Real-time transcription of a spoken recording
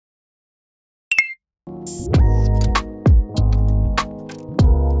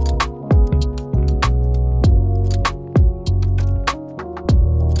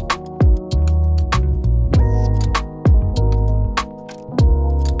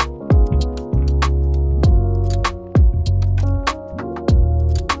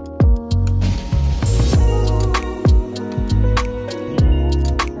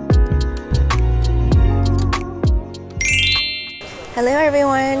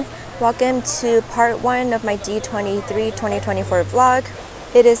everyone, welcome to part 1 of my D23 2024 vlog.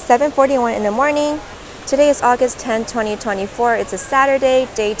 It is 7:41 in the morning. Today is August 10, 2024. It's a Saturday,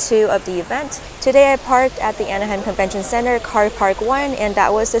 day 2 of the event. Today I parked at the Anaheim Convention Center, car park 1, and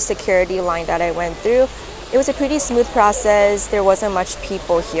that was the security line that I went through. It was a pretty smooth process. There wasn't much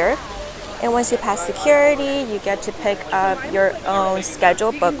people here. And once you pass security, you get to pick up your own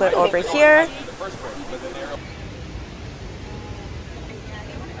schedule booklet over here.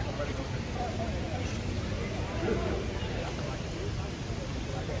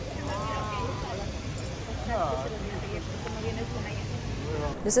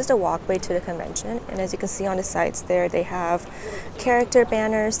 This is the walkway to the convention, and as you can see on the sides there, they have character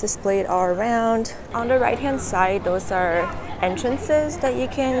banners displayed all around. On the right hand side, those are entrances that you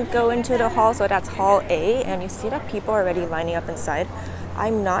can go into the hall, so that's Hall A, and you see that people are already lining up inside.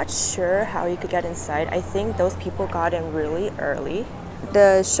 I'm not sure how you could get inside. I think those people got in really early.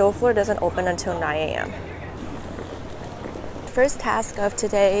 The show floor doesn't open until 9 a.m. First task of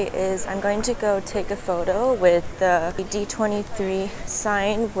today is I'm going to go take a photo with the D23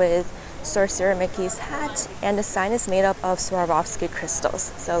 sign with Sorcerer Mickey's hat, and the sign is made up of Swarovski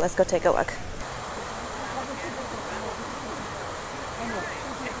crystals. So let's go take a look.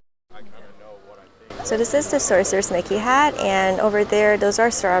 So this is the Sorcerer's Mickey hat, and over there those are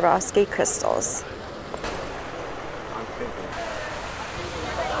Swarovski crystals.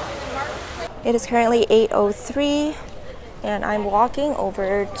 It is currently 8:03. And I'm walking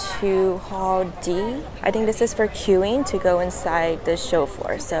over to Hall D. I think this is for queuing to go inside the show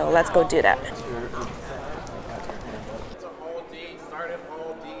floor. So let's go do that.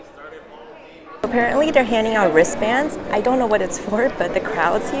 Apparently they're handing out wristbands. I don't know what it's for, but the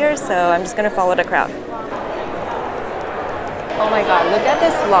crowd's here, so I'm just gonna follow the crowd. Oh my god, look at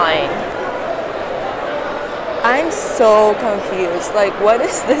this line. I'm so confused. Like, what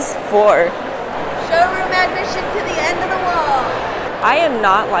is this for? Showroom admission to the end of the wall. I am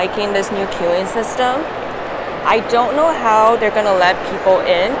not liking this new queuing system. I don't know how they're gonna let people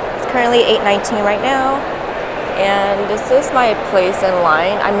in. It's currently 8:19 right now, and this is my place in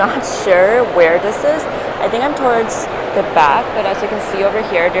line. I'm not sure where this is. I think I'm towards the back, but as you can see over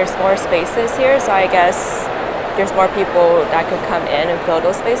here, there's more spaces here, so I guess there's more people that could come in and fill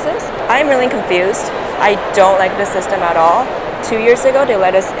those spaces. I'm really confused. I don't like the system at all. 2 years ago, they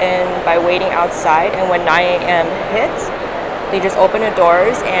let us in by waiting outside, and when 9 a.m. hits, they just open the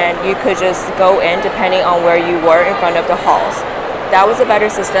doors and you could just go in depending on where you were in front of the halls. That was a better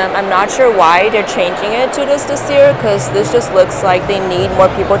system. I'm not sure why they're changing it to this year, because this just looks like they need more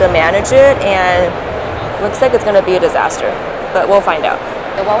people to manage it, and looks like it's going to be a disaster, but we'll find out.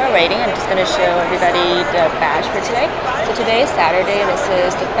 So while we're waiting, I'm just going to show everybody the badge for today. So today is Saturday. This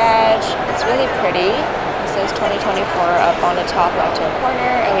is the badge. It's really pretty. Says 2024 up on the top left hand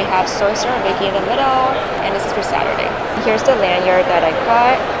corner, and we have Sorcerer Mickey in the middle, and this is for Saturday. Here's the lanyard that I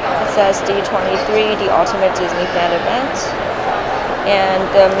got. It says D23, the ultimate Disney fan event, and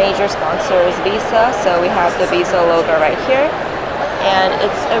the major sponsor is Visa, so we have the Visa logo right here, and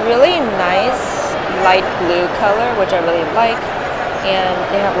it's a really nice light blue color, which I really like, and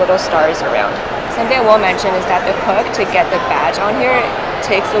they have little stars around. Something I will mention is that the hook to get the badge on here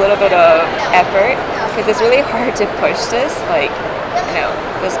takes a little bit of effort, because it's really hard to push this. Like, you know,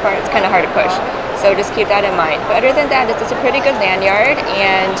 this part is kind of hard to push, so just keep that in mind. But other than that, it's a pretty good lanyard,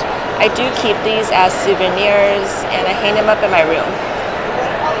 and I do keep these as souvenirs, and I hang them up in my room.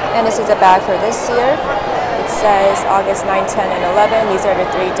 And this is a bag for this year. It says August 9, 10, and 11. These are the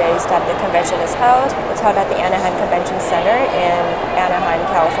 3 days that the convention is held. It's held at the Anaheim Convention Center in Anaheim,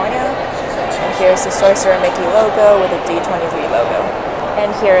 California. And here's the Sorcerer Mickey logo with the D23 logo.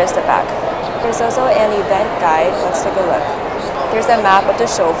 And here is the back. There's also an event guide. Let's take a look. Here's a map of the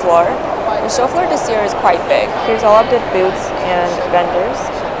show floor. The show floor this year is quite big. Here's all of the booths and vendors.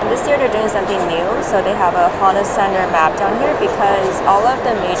 And this year they're doing something new, so they have a Honda Center map down here, because all of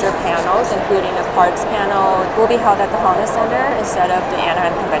the major panels, including the parks panel, will be held at the Honda Center instead of the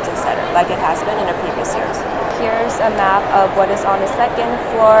Anaheim Convention Center, like it has been in the previous years. Here's a map of what is on the 2nd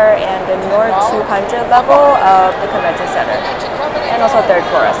floor and the North 200 level of the Convention Center, and also 3rd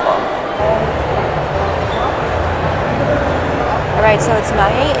floor as well. Alright, so it's 9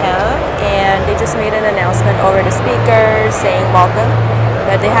 a.m. and they just made an announcement over the speakers saying welcome,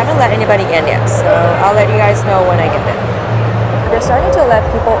 but they haven't let anybody in yet, so I'll let you guys know when I get in. They're starting to let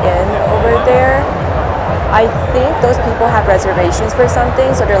people in over there. I think those people have reservations for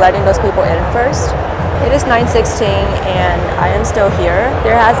something, so they're letting those people in first. It is 9:16 and I am still here.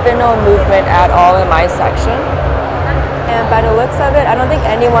 There has been no movement at all in my section. And by the looks of it, I don't think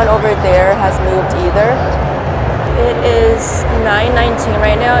anyone over there has moved either. It is 9:19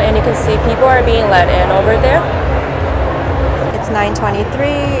 right now, and you can see people are being let in over there. It's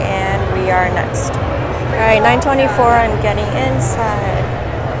 9:23, and we are next. All right, 9:24. I'm getting inside.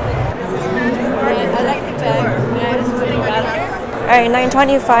 I like the bag. All right,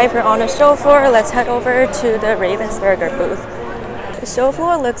 9:25. We're on the show floor. Let's head over to the Ravensburger booth. The show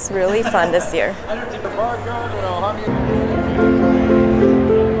floor looks really fun this year.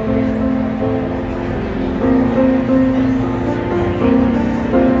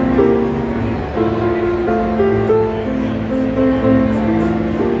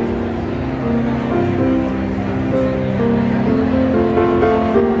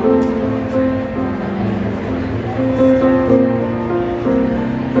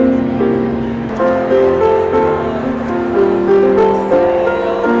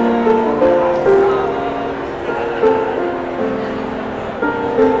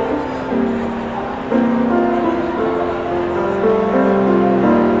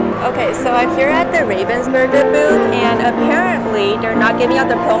 So I'm here at the Ravensburger booth, and apparently they're not giving out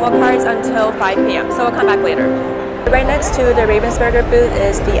the promo cards until 5 p.m. So we'll come back later. Right next to the Ravensburger booth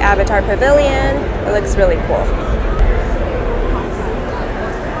is the Avatar Pavilion. It looks really cool.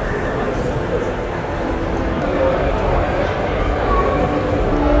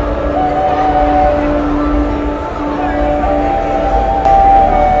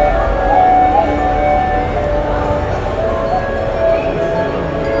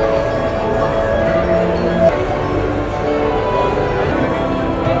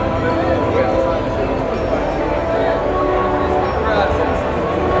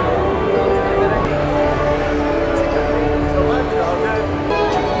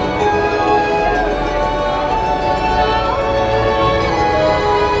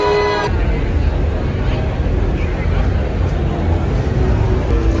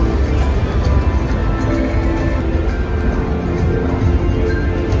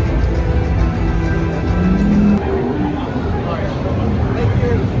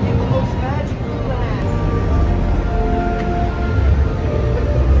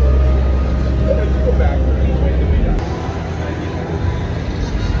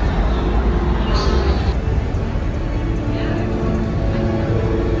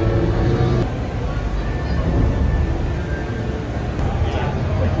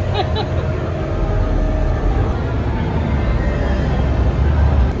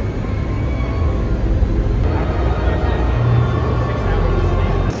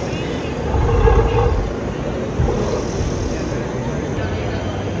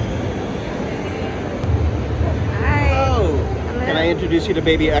 Introduce you to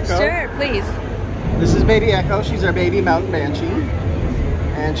Baby Echo. Sure, please. This is Baby Echo. She's our baby mountain banshee,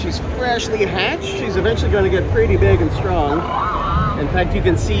 and she's freshly hatched. She's eventually going to get pretty big and strong. In fact, you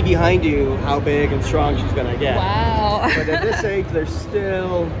can see behind you how big and strong she's going to get. Wow. But at this age, they're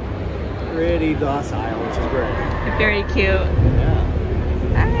still pretty docile, which is great. Very cute. Yeah.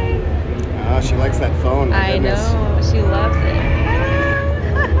 Hi. Oh, she likes that phone. My goodness. know. She loves it.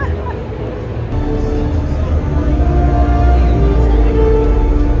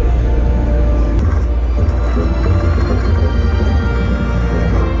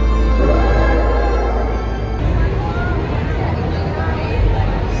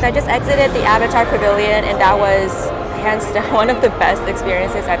 I just exited the Avatar Pavilion, and that was hands down one of the best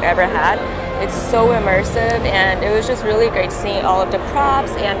experiences I've ever had. It's so immersive, and it was just really great seeing all of the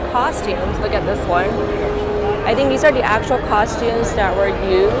props and costumes. Look at this one. I think these are the actual costumes that were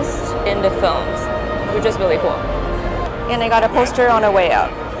used in the films, which is really cool. And I got a poster on the way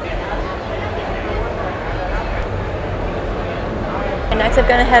up. And next I'm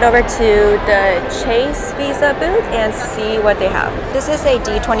gonna head over to the Chase Visa booth and see what they have. This is a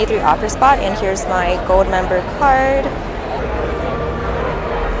D23 offer spot, and here's my gold member card.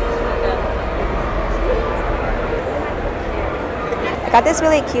 I got this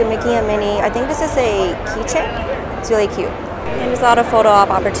really cute Mickey and Minnie. I think this is a keychain. It's really cute. And there's a lot of photo op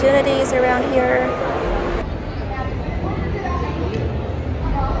opportunities around here.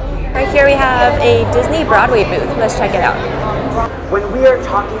 Right here we have a Disney Broadway booth. Let's check it out. When we are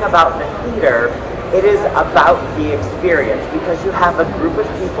talking about the theater, it is about the experience because you have a group of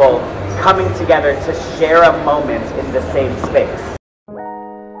people coming together to share a moment in the same space.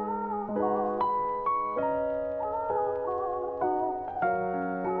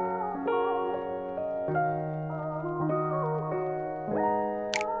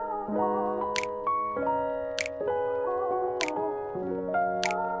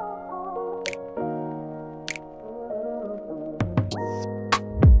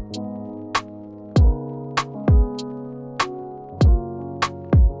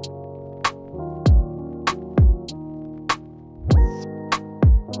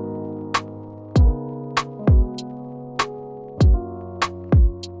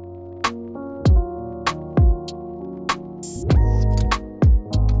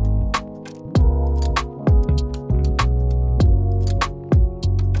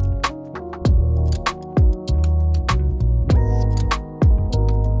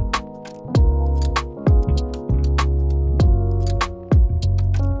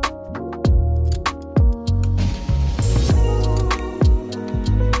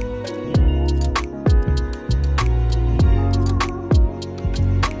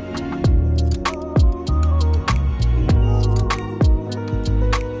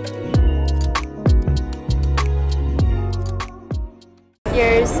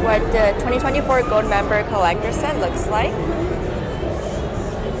 Here's what the 2024 Gold Member Collector Set looks like.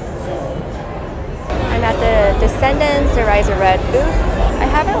 I'm at the Descendants, the Rise of Red booth. I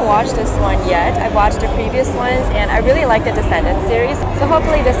haven't watched this one yet. I've watched the previous ones and I really like the Descendants series, so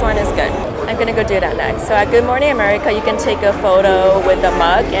hopefully this one is good. I'm gonna go do that next. So at Good Morning America, you can take a photo with the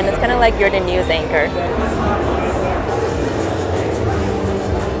mug and it's kind of like you're the news anchor.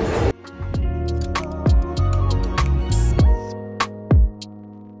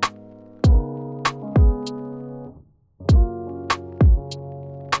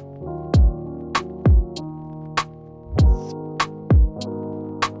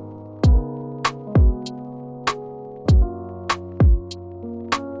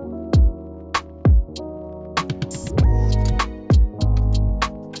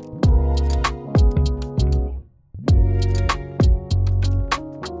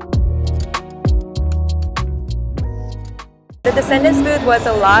 The Descendants booth was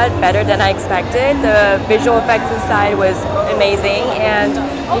a lot better than I expected. The visual effects inside was amazing and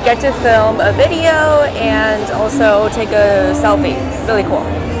you get to film a video and also take a selfie. Really cool.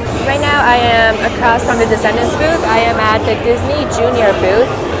 Right now I am across from the Descendants booth. I am at the Disney Junior booth.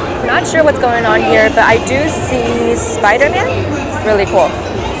 I'm not sure what's going on here, but I do see Spider-Man. Really cool.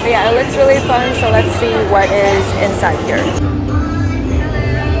 But yeah, it looks really fun, so let's see what is inside here.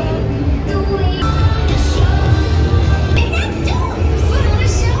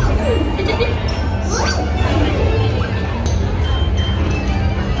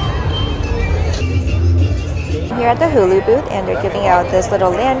 Here at the Hulu booth, and they're giving out this little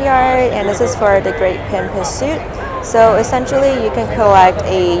lanyard, and this is for the Great Pin Pursuit. So essentially you can collect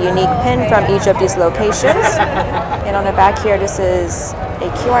a unique pin from each of these locations. And on the back here, this is a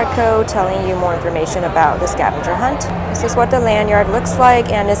QR code telling you more information about the scavenger hunt. This is what the lanyard looks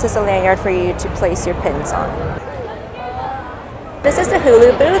like, and this is a lanyard for you to place your pins on. This is the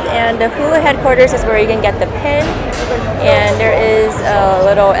Hulu booth, and the Hulu headquarters is where you can get the pin, and there is a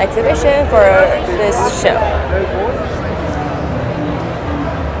little exhibition for this show.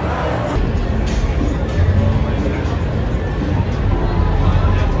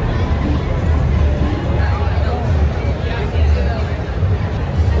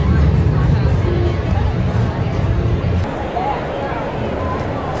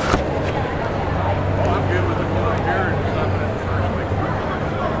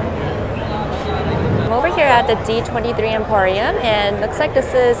 At the D23 Emporium, and looks like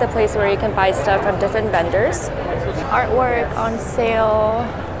this is a place where you can buy stuff from different vendors. Artwork on sale.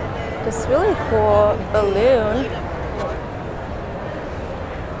 This really cool balloon.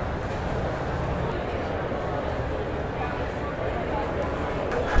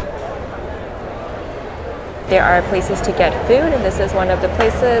 There are places to get food, and this is one of the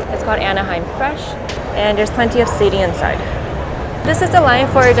places. It's called Anaheim Fresh, and there's plenty of seating inside. This is the line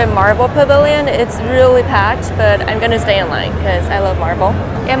for the Marvel Pavilion. It's really packed, but I'm gonna stay in line because I love Marvel.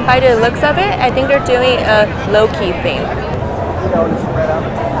 And by the looks of it, I think they're doing a LOKI theme.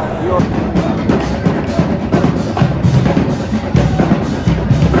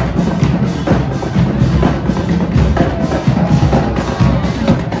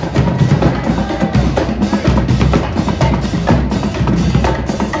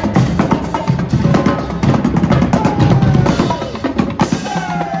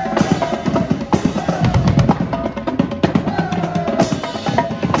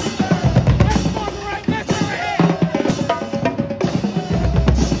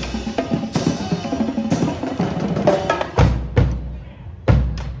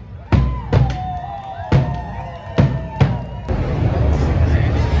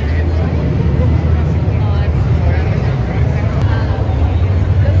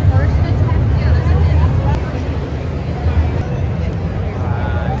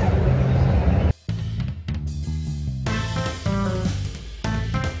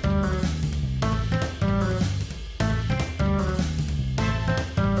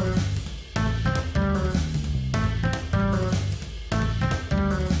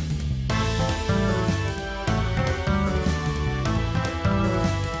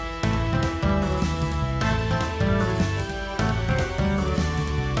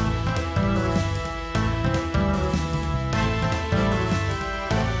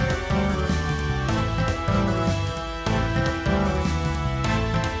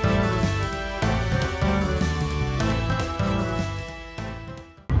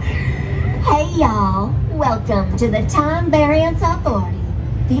 Y'all, welcome to the Time Variance Authority,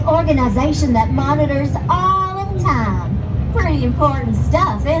 the organization that monitors all of time. Pretty important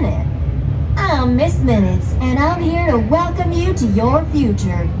stuff, isn't it? I'm Miss Minutes, and I'm here to welcome you to your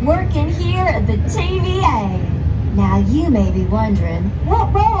future, working here at the TVA. Now you may be wondering,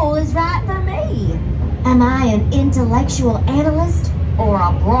 what role is right for me? Am I an intellectual analyst or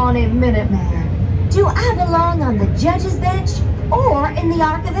a brawny Minuteman? Do I belong on the judge's bench or in the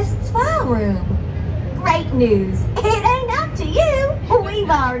archivist's file room? Great news, it ain't up to you. We've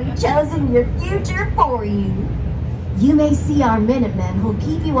already chosen your future for you. You may see our Minutemen who'll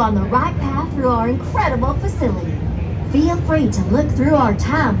keep you on the right path through our incredible facility. Feel free to look through our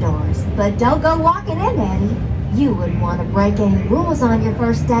time doors, but don't go walking in, Eddie. You wouldn't want to break any rules on your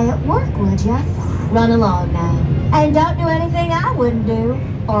first day at work, would ya? Run along now. And don't do anything I wouldn't do,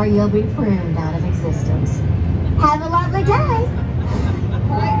 or you'll be pruned out of existence. Have a lovely day.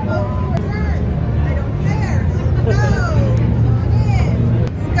 I don't care. Let's go.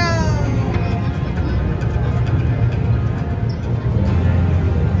 Let's go.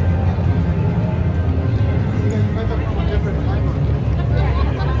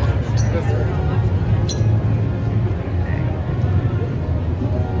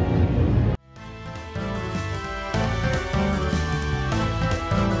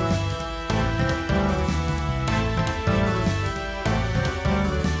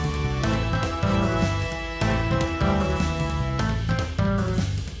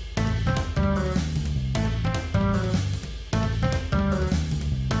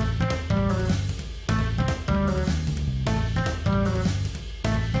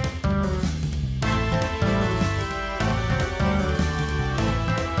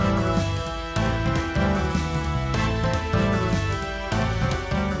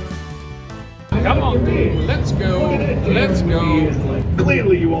 Come on, let's go, let's go.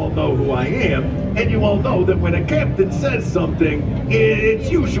 Clearly you all know who I am, and you all know that when a captain says something, it's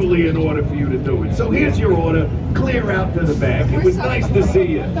usually in order for you to do it. So here's your order, clear out to the back. It was nice to see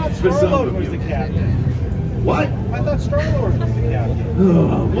you, for some of you. What? I thought Star-Lord was the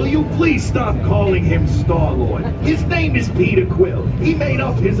captain. Will you please stop calling him Star-Lord? His name is Peter Quill. He made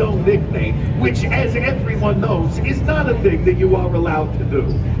up his own nickname, which, as everyone knows, is not a thing that you are allowed to do.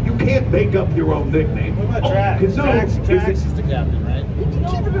 You can't make up your own nickname. What about Drax? Drax is the captain,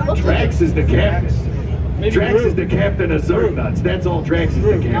 right? Drax is the captain. Drax is the captain of Zernuts. That's all Drax is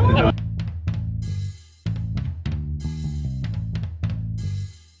the captain of.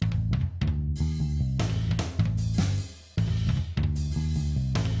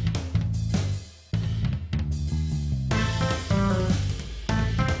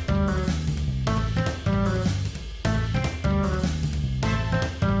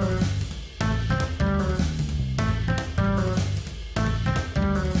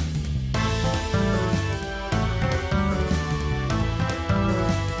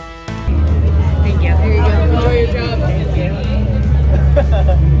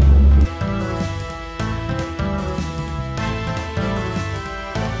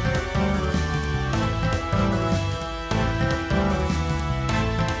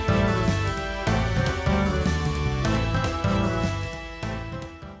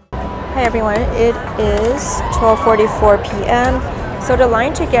 Hi everyone, it is 12:44 p.m. So the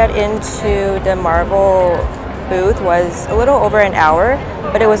line to get into the Marvel booth was a little over an hour,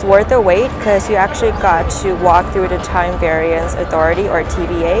 but it was worth the wait because you actually got to walk through the Time Variance Authority, or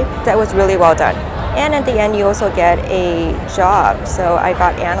TVA. That was really well done. And at the end you also get a job, so I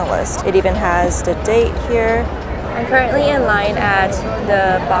got analyst. It even has the date here. I'm currently in line at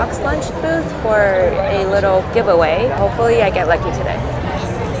the BoxLunch booth for a little giveaway. Hopefully I get lucky today.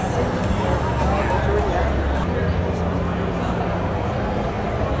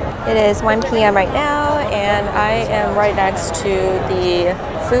 It is 1 p.m. right now, and I am right next to the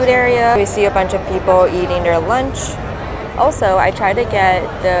food area. We see a bunch of people eating their lunch. Also, I tried to get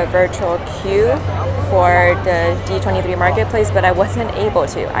the virtual queue for the D23 marketplace, but I wasn't able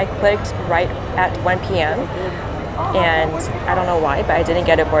to. I clicked right at 1 p.m. and I don't know why, but I didn't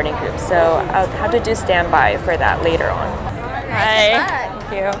get a boarding group. So I'll have to do standby for that later on. Hi.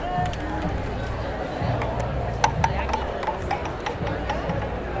 Thank you.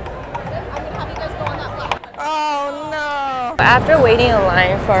 After waiting in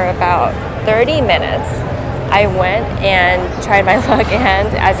line for about 30 minutes, I went and tried my luck, and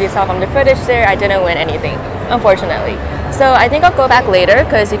as you saw from the footage there, I didn't win anything, unfortunately. So I think I'll go back later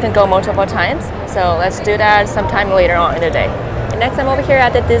because you can go multiple times. So let's do that sometime later on in the day. And next I'm over here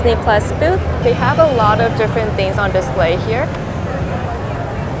at the Disney Plus booth. They have a lot of different things on display here.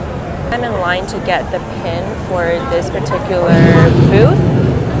 I'm in line to get the pin for this particular booth.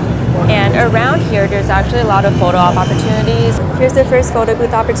 And around here, there's actually a lot of photo op opportunities. Here's the first photo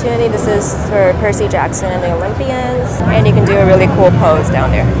booth opportunity. This is for Percy Jackson and the Olympians. And you can do a really cool pose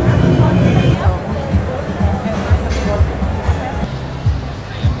down there.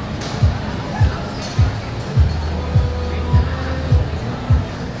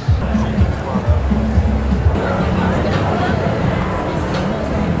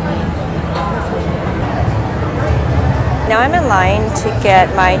 now I'm in line to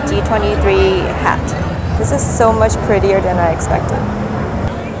get my D23 hat. This is so much prettier than I expected.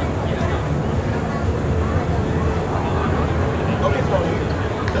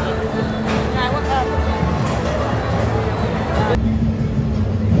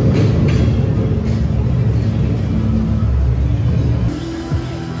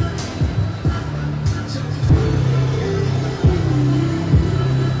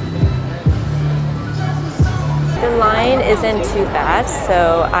 The line isn't too bad,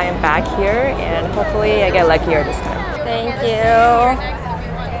 so I am back here and hopefully I get luckier this time. Thank you.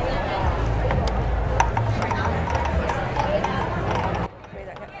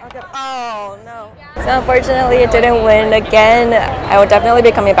 Oh no. So unfortunately it didn't win again. I will definitely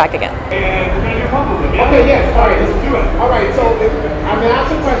be coming back again. Okay, yes, all right, let's do it. All right, so I'm going to ask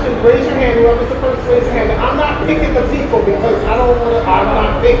a question. Raise your hand. Whoever's the first, raise your hand. I'm not picking the people because I don't want to, I'm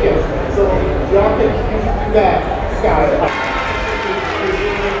not picking. So y'all can do that, Scott.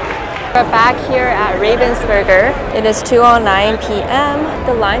 We're back here at Ravensburger. It is 2:09 p.m.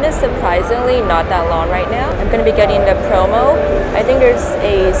 The line is surprisingly not that long right now. I'm going to be getting the promo. I think there's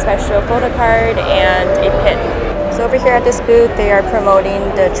a special photo card and a pin. So over here at this booth, they are promoting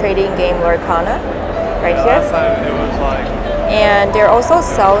the trading game Lorcana right here. And they're also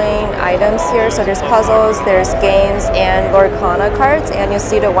selling items here. So there's puzzles, there's games, and Lorcana cards. And you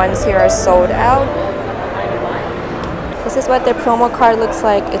see the ones here are sold out. This is what the promo card looks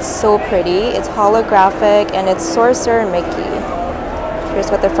like. It's so pretty. It's holographic and it's Sorcerer Mickey. Here's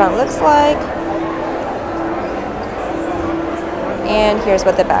what the front looks like. And here's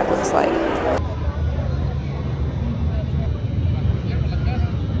what the back looks like.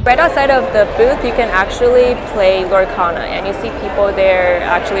 Right outside of the booth, you can actually play Lorcana and you see people there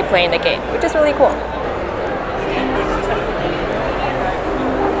actually playing the game, which is really cool.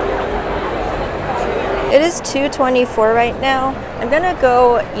 It is 2:24 right now. I'm gonna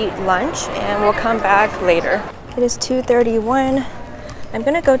go eat lunch and we'll come back later. It is 2:31. I'm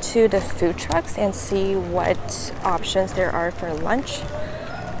gonna go to the food trucks and see what options there are for lunch.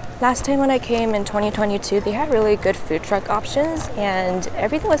 Last time when I came in 2022, they had really good food truck options and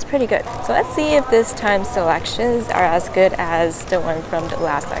everything was pretty good. So let's see if this time's selections are as good as the one from the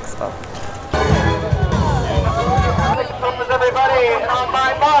last expo. Everybody on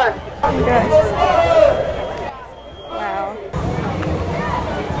my mark. Wow.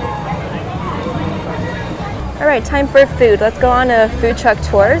 All right, time for food. Let's go on a food truck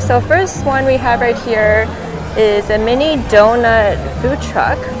tour. So first one we have right here is a mini donut food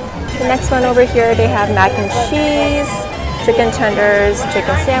truck. The next one over here, they have mac and cheese, chicken tenders,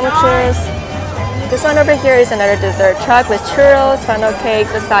 chicken sandwiches. This one over here is another dessert truck with churros, funnel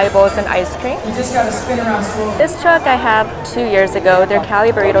cakes, acai bowls, and ice cream. You just gotta spin around slowly. This truck I have 2 years ago. Their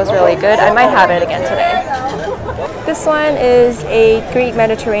Cali burrito is really good. I might have it again today. This one is a Greek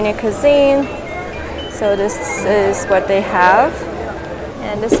Mediterranean cuisine. So this is what they have.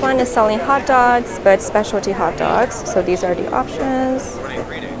 And this one is selling hot dogs, but specialty hot dogs. So these are the options.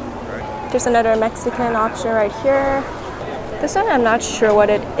 There's another Mexican option right here. This one I'm not sure what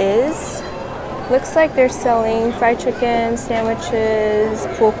it is. Looks like they're selling fried chicken, sandwiches,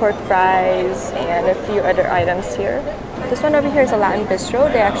 pulled pork fries, and a few other items here. This one over here is a Latin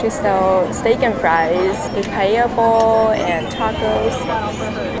bistro. They actually sell steak and fries, a paella bowl, and tacos.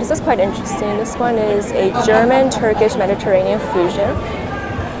 This is quite interesting. This one is a German, Turkish, Mediterranean fusion.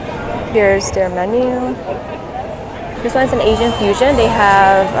 Here's their menu. This one's an Asian fusion. They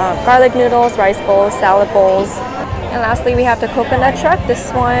have garlic noodles, rice bowls, salad bowls. And lastly, we have the coconut truck.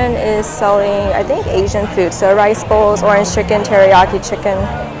 This one is selling, I think, Asian food. So rice bowls, orange chicken, teriyaki chicken.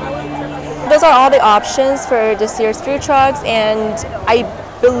 Those are all the options for this year's food trucks. And I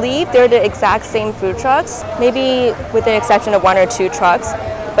believe they're the exact same food trucks, maybe with the exception of 1 or 2 trucks.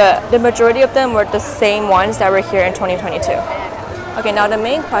 But the majority of them were the same ones that were here in 2022. Okay, now the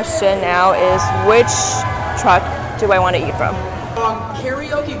main question now is which truck do I want to eat from?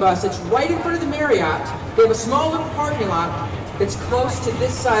 Karaoke bus, it's right in front of the Marriott. They have a small little parking lot that's close to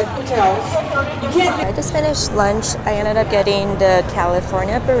this side hotels. You can't. I just finished lunch. I ended up getting the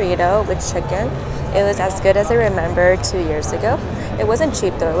California burrito with chicken. It was as good as I remember 2 years ago. It wasn't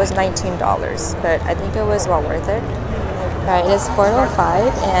cheap though, it was $19, but I think it was well worth it. Alright, it is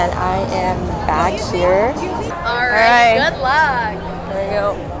 4:05 and I am back here. Alright, good luck. There we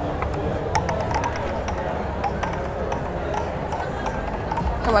go.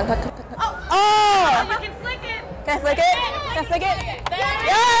 Come on, come. Oh! You can flick it. Can I flick it? Can I flick it?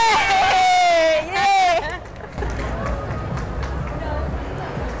 Yay! Yay!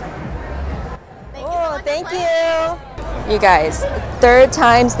 Oh, thank you. You guys, 3rd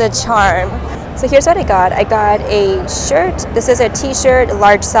time's the charm. So here's what I got. I got a shirt. This is a t-shirt,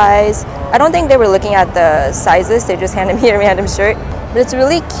 large size. I don't think they were looking at the sizes. They just handed me a random shirt. But it's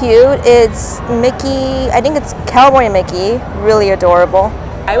really cute. It's Mickey, I think it's Cowboy Mickey. Really adorable.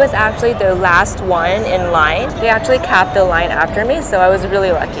 I was actually the last one in line. They actually capped the line after me, so I was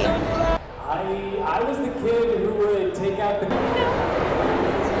really lucky. I was the kid who would take out the...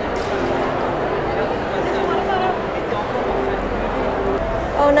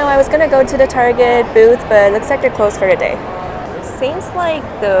 Oh no, I was gonna go to the Target booth, but it looks like they're closed for the day. Seems like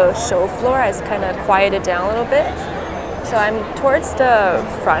the show floor has kind of quieted down a little bit. So I'm towards the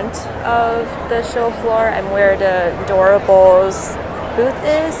front of the show floor. I'm where the Doorables booth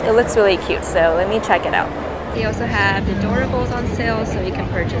is. It looks really cute, so let me check it out. They also have the Doorables on sale, so you can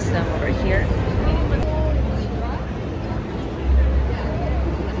purchase them over here.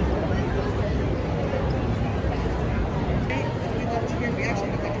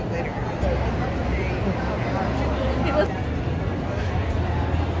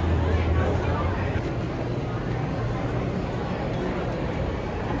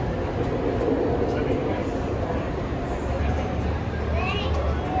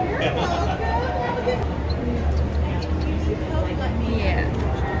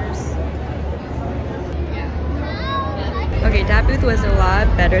 Okay, that booth was a lot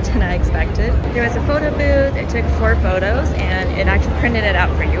better than I expected. There was a photo booth, I took 4 photos, and it actually printed it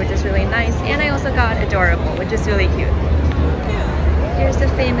out for you, which is really nice. And I also got Adorable, which is really cute. Here's the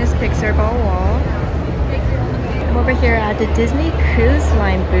famous Pixar ball wall. I'm over here at the Disney Cruise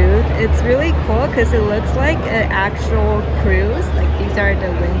Line booth. It's really cool because it looks like an actual cruise. Like these are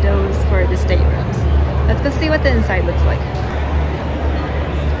the windows for the staterooms. Let's go see what the inside looks like.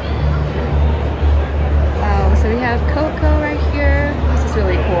 So we have Coco right here. This is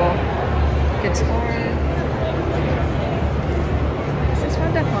really cool. Guitar. This is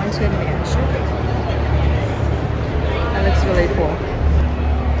from the Haunted Mansion. That looks really cool.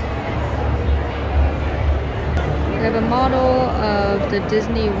 We have a model of the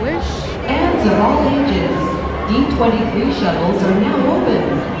Disney Wish. Fans of all ages, D23 shuttles are now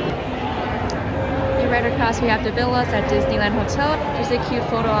open. Right across we have the villas at Disneyland Hotel. There's a cute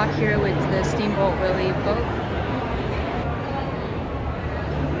photo out here with the Steamboat Willie boat.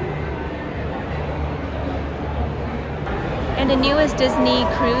 And the newest Disney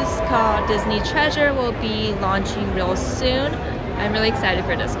cruise called Disney Treasure will be launching real soon. I'm really excited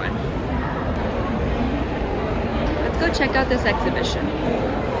for this one. Let's go check out this exhibition.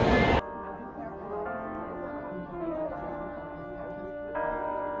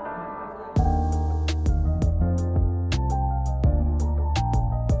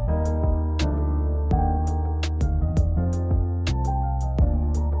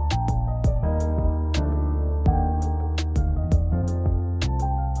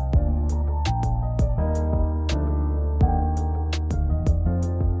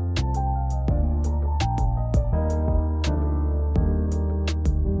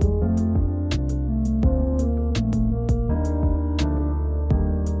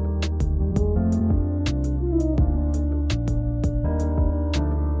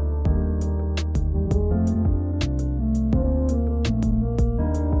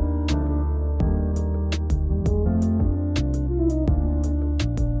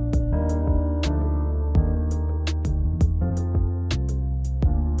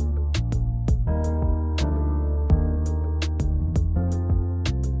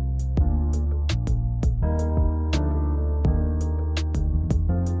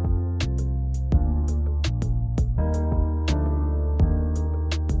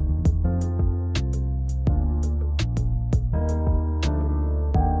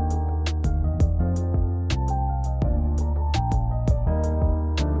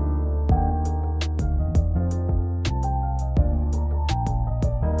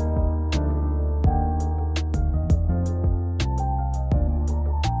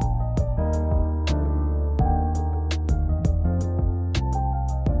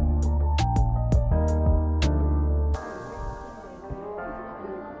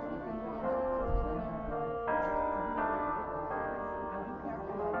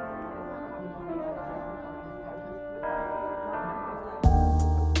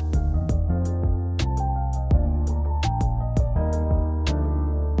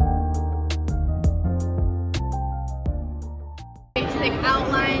 Basic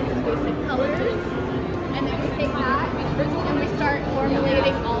outlines and basic colors, and then we take that and we start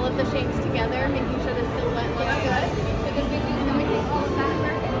formulating all of the shapes together, making sure the silhouette looks good. Then we take all of that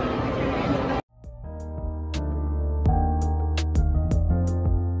work and we turn it into the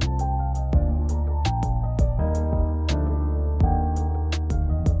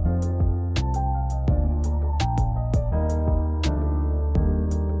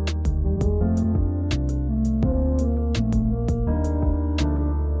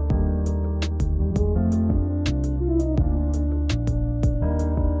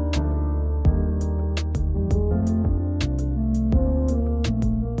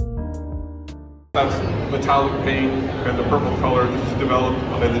metallic paint and the purple color. This was developed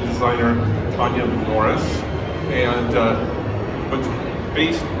by the designer Tanya Norris, and but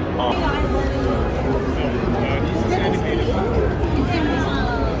based on.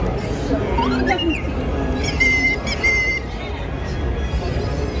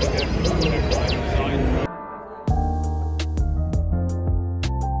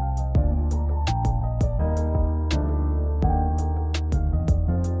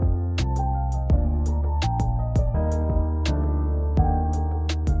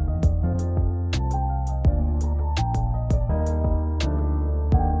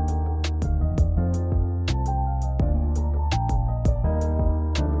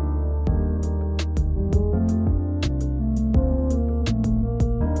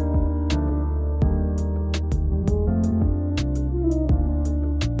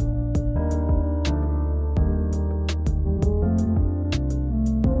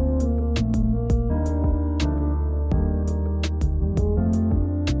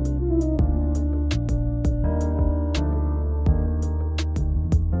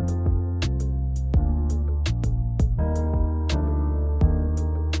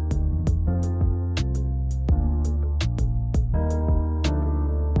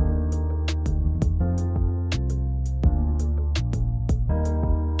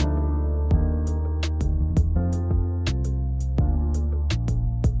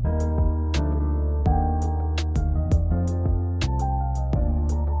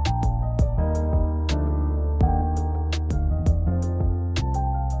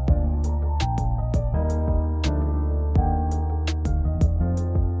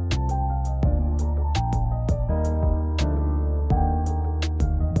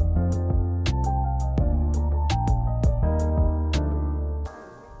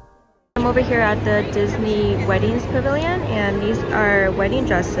 I'm over here at the Disney Weddings Pavilion, and these are wedding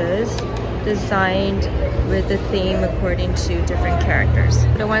dresses designed with the theme according to different characters.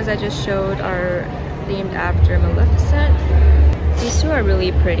 The ones I just showed are themed after Maleficent. These two are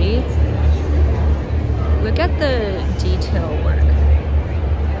really pretty. Look at the detail work.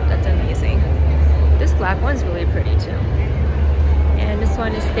 That's amazing. This black one's really pretty too. And this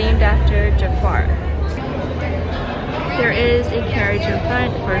one is themed after Jafar. There is a carriage in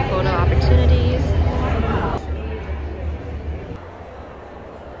front for photo opportunities.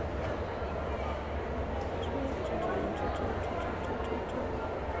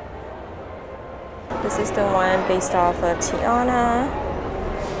 This is the one based off of Tiana.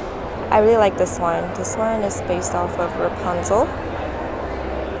 I really like this one. This one is based off of Rapunzel.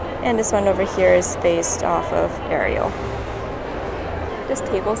 And this one over here is based off of Ariel. This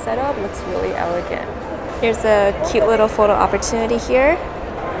table setup looks really elegant. Here's a cute little photo opportunity here.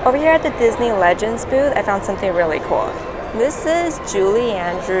 Over here at the Disney Legends booth, I found something really cool. This is Julie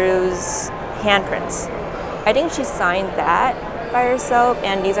Andrews' handprints. I think she signed that by herself,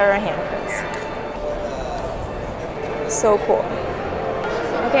 and these are her handprints. So cool.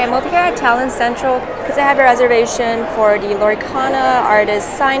 Okay, I'm over here at Talent Central because I have a reservation for the Lorcana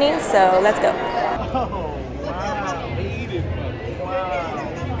artist signing, so let's go.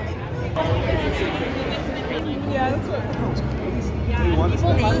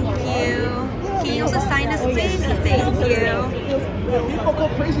 Thank you. Can you also sign this, please? Thank you. People go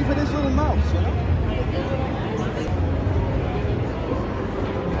crazy for this little mouse, you know?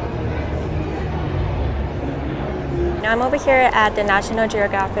 Now I'm over here at the National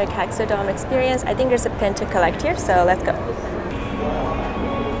Geographic Hexadome Experience. I think there's a pin to collect here, so let's go.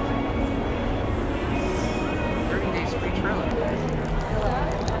 30 days free trial.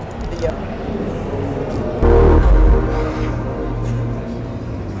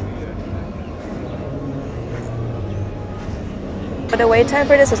 But the wait time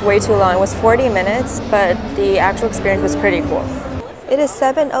for this was way too long. It was 40 minutes, but the actual experience was pretty cool. It is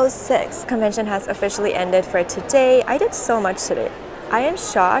 7:06. Convention has officially ended for today. I did so much today. I am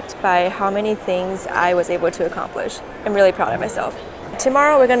shocked by how many things I was able to accomplish. I'm really proud of myself.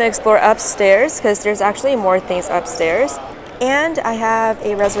 Tomorrow we're going to explore upstairs because there's actually more things upstairs. And I have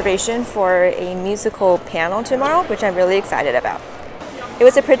a reservation for a musical panel tomorrow, which I'm really excited about. It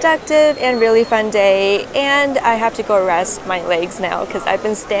was a productive and really fun day, and I have to go rest my legs now because I've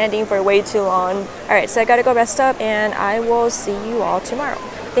been standing for way too long. Alright, so I gotta go rest up, and I will see you all tomorrow.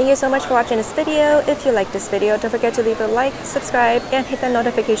 Thank you so much for watching this video. If you like this video, don't forget to leave a like, subscribe, and hit the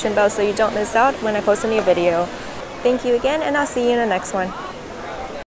notification bell so you don't miss out when I post a new video. Thank you again, and I'll see you in the next one.